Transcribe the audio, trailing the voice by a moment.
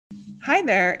Hi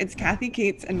there, it's Kathy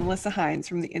Cates and Melissa Hines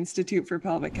from the Institute for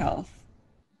Pelvic Health.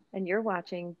 And you're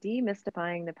watching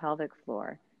Demystifying the Pelvic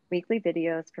Floor, weekly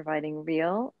videos providing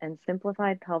real and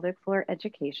simplified pelvic floor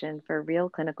education for real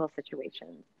clinical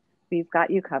situations. We've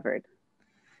got you covered.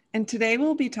 And today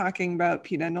we'll be talking about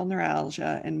pudendal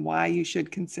neuralgia and why you should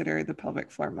consider the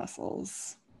pelvic floor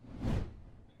muscles.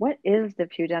 What is the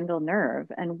pudendal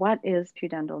nerve and what is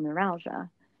pudendal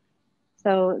neuralgia?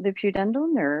 So, the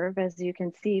pudendal nerve, as you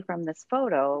can see from this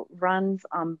photo, runs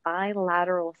on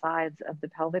bilateral sides of the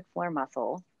pelvic floor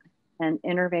muscle and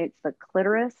innervates the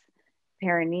clitoris,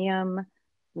 perineum,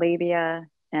 labia,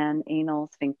 and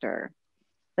anal sphincter.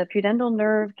 The pudendal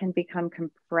nerve can become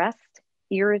compressed,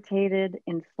 irritated,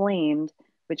 inflamed,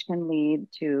 which can lead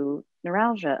to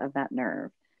neuralgia of that nerve.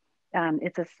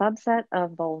 It's a subset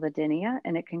of vulvodynia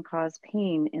and it can cause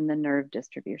pain in the nerve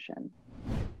distribution.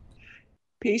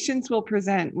 Patients will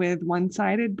present with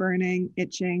one-sided burning,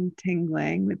 itching,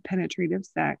 tingling with penetrative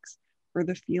sex, or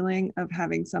the feeling of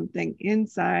having something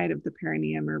inside of the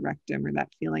perineum or rectum, or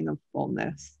that feeling of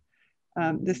fullness.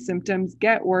 The symptoms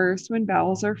get worse when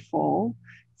bowels are full.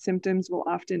 Symptoms will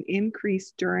often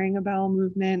increase during a bowel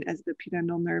movement as the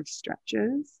pudendal nerve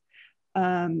stretches.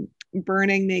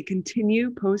 Burning may continue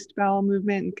post bowel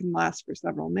movement and can last for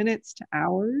several minutes to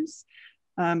hours.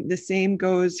 The same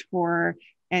goes for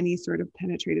any sort of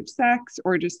penetrative sex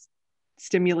or just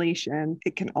stimulation.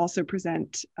 It can also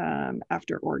present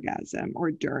after orgasm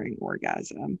or during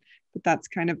orgasm, but that's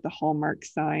kind of the hallmark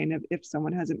sign of if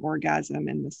someone has an orgasm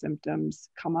and the symptoms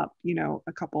come up,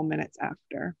 a couple minutes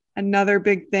after. Another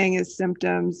big thing is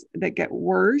symptoms that get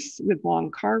worse with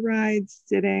long car rides,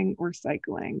 sitting, or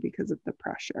cycling because of the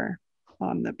pressure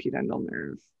on the pudendal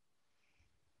nerve.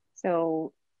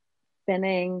 So,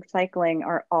 spinning, cycling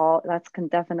are all, that's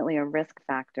definitely a risk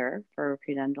factor for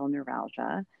pudendal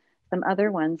neuralgia. Some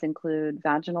other ones include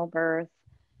vaginal birth,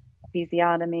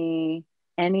 episiotomy,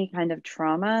 any kind of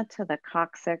trauma to the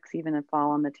coccyx, even a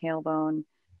fall on the tailbone,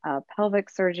 pelvic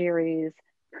surgeries,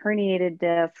 herniated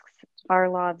discs,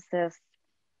 Tarlov cysts,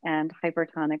 and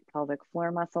hypertonic pelvic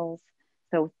floor muscles.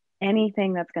 So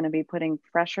anything that's going to be putting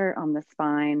pressure on the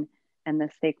spine and the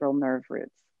sacral nerve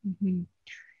roots. Mm-hmm.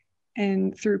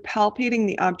 And through palpating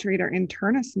the obturator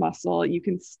internus muscle, you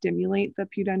can stimulate the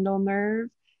pudendal nerve.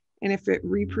 And if it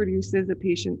reproduces a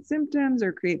patient's symptoms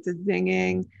or creates a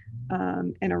zinging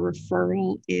and a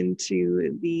referral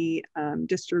into the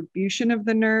distribution of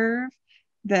the nerve,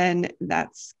 then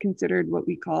that's considered what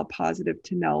we call a positive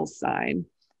Tinel sign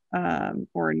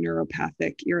or a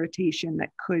neuropathic irritation that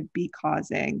could be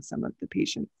causing some of the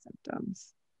patient's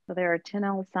symptoms. So there are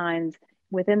Tinel signs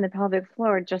within the pelvic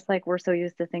floor, just like we're so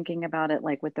used to thinking about it,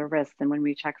 like with the wrist and when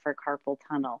we check for carpal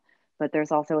tunnel. But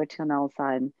there's also a Tinel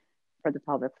sign for the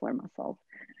pelvic floor muscles.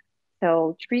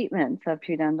 So treatments of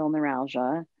pudendal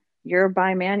neuralgia, your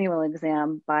bimanual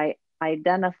exam by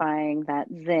identifying that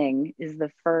zing is the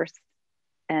first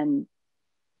and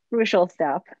crucial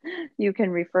step. You can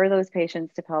refer those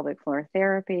patients to pelvic floor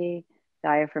therapy,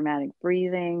 diaphragmatic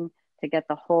breathing to get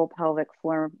the whole pelvic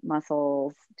floor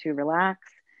muscles to relax.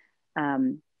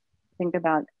 Um, think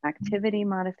about activity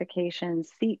modifications.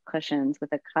 Seat cushions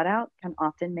with a cutout can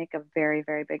often make a very,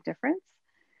 very big difference.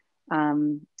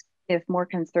 Um, if more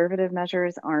conservative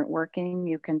measures aren't working,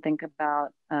 you can think about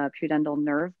pudendal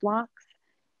nerve blocks,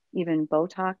 even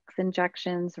Botox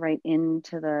injections right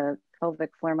into the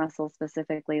pelvic floor muscles,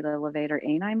 specifically the levator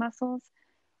ani muscles.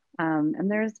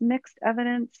 And there's mixed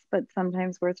evidence, but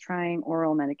sometimes worth trying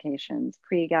oral medications,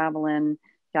 pregabalin,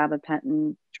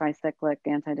 gabapentin, tricyclic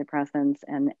antidepressants,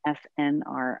 and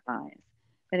SNRIs.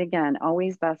 But again,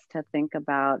 always best to think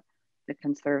about the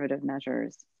conservative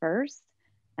measures first.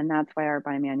 And that's why our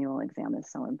bimanual exam is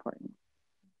so important.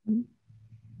 And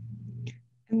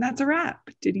that's a wrap.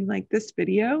 Did you like this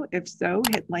video? If so,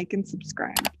 hit like and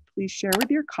subscribe. Please share with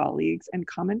your colleagues and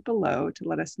comment below to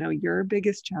let us know your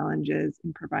biggest challenges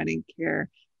in providing care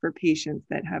for patients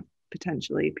that have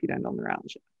potentially pudendal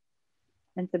neuralgia.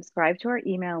 And subscribe to our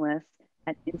email list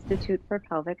at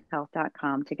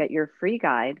instituteforpelvichealth.com to get your free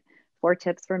guide, 4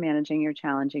 tips for managing your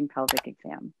challenging pelvic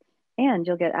exam. And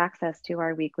you'll get access to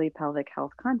our weekly pelvic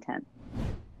health content.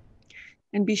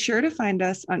 And be sure to find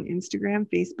us on Instagram,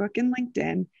 Facebook, and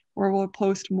LinkedIn, where we'll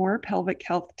post more pelvic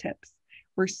health tips.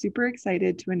 We're super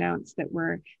excited to announce that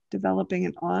we're developing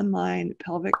an online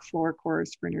pelvic floor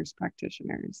course for nurse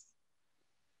practitioners.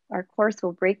 Our course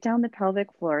will break down the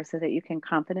pelvic floor so that you can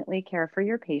confidently care for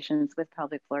your patients with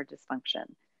pelvic floor dysfunction.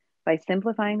 By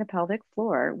simplifying the pelvic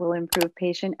floor, we'll improve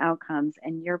patient outcomes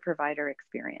and your provider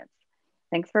experience.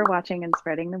 Thanks for watching and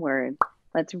spreading the word.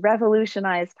 Let's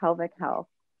revolutionize pelvic health.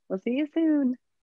 We'll see you soon.